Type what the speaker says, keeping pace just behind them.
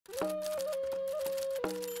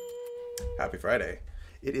Happy Friday.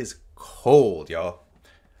 It is cold, y'all.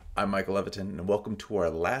 I'm Michael Leveton, and welcome to our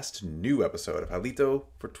last new episode of Halito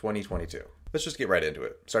for 2022. Let's just get right into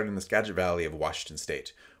it, starting in the Skagit Valley of Washington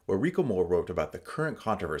State, where Rico Moore wrote about the current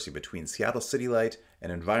controversy between Seattle City Light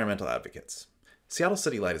and environmental advocates. Seattle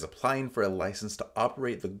City Light is applying for a license to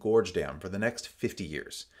operate the Gorge Dam for the next 50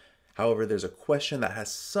 years. However, there's a question that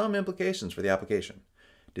has some implications for the application.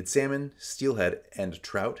 Did salmon, steelhead, and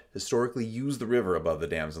trout historically use the river above the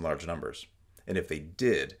dams in large numbers? And if they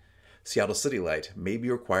did, Seattle City Light may be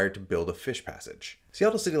required to build a fish passage.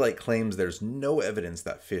 Seattle City Light claims there's no evidence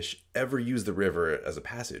that fish ever use the river as a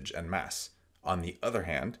passage en masse. On the other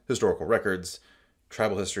hand, historical records,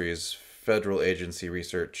 tribal histories, federal agency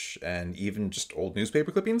research, and even just old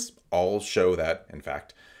newspaper clippings all show that, in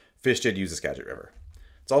fact, fish did use the Skagit River.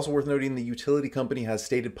 It's also worth noting the utility company has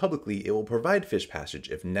stated publicly it will provide fish passage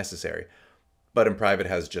if necessary, but in private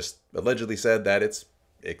has just allegedly said that it's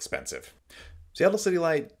expensive. Seattle City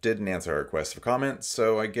Light didn't answer our request for comment,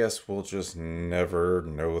 so I guess we'll just never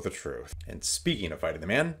know the truth. And speaking of fighting the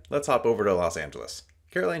man, let's hop over to Los Angeles.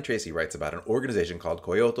 Caroline Tracy writes about an organization called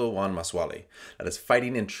Coyote Juan Maswali that is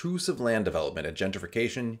fighting intrusive land development and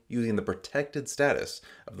gentrification using the protected status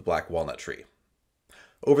of the black walnut tree.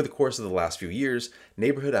 Over the course of the last few years,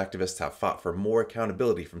 neighborhood activists have fought for more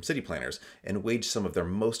accountability from city planners and waged some of their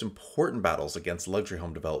most important battles against luxury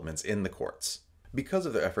home developments in the courts. Because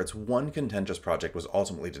of their efforts, one contentious project was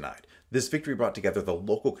ultimately denied. This victory brought together the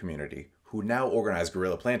local community, who now organize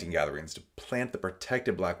guerrilla planting gatherings to plant the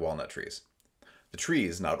protected black walnut trees. The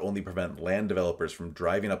trees not only prevent land developers from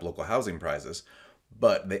driving up local housing prices,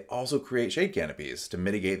 but they also create shade canopies to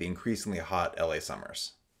mitigate the increasingly hot LA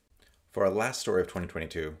summers. For our last story of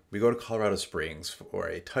 2022, we go to Colorado Springs for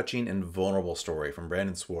a touching and vulnerable story from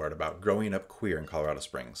Brandon Sward about growing up queer in Colorado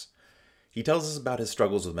Springs. He tells us about his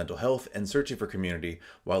struggles with mental health and searching for community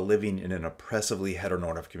while living in an oppressively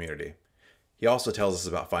heteronormative community. He also tells us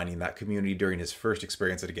about finding that community during his first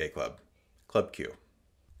experience at a gay club, Club Q.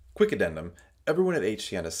 Quick addendum, everyone at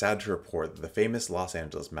HCN is sad to report that the famous Los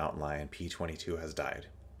Angeles mountain lion P22 has died.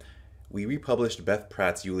 We republished Beth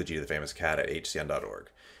Pratt's eulogy of the famous cat at hcn.org.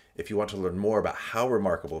 If you want to learn more about how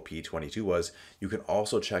remarkable P22 was, you can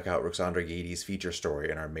also check out Roxandra Yeady's feature story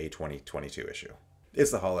in our May 2022 issue.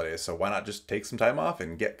 It's the holidays, so why not just take some time off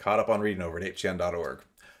and get caught up on reading over at hcn.org.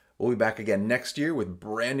 We'll be back again next year with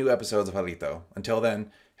brand new episodes of Halito. Until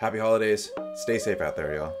then, happy holidays, stay safe out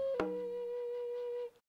there, y'all.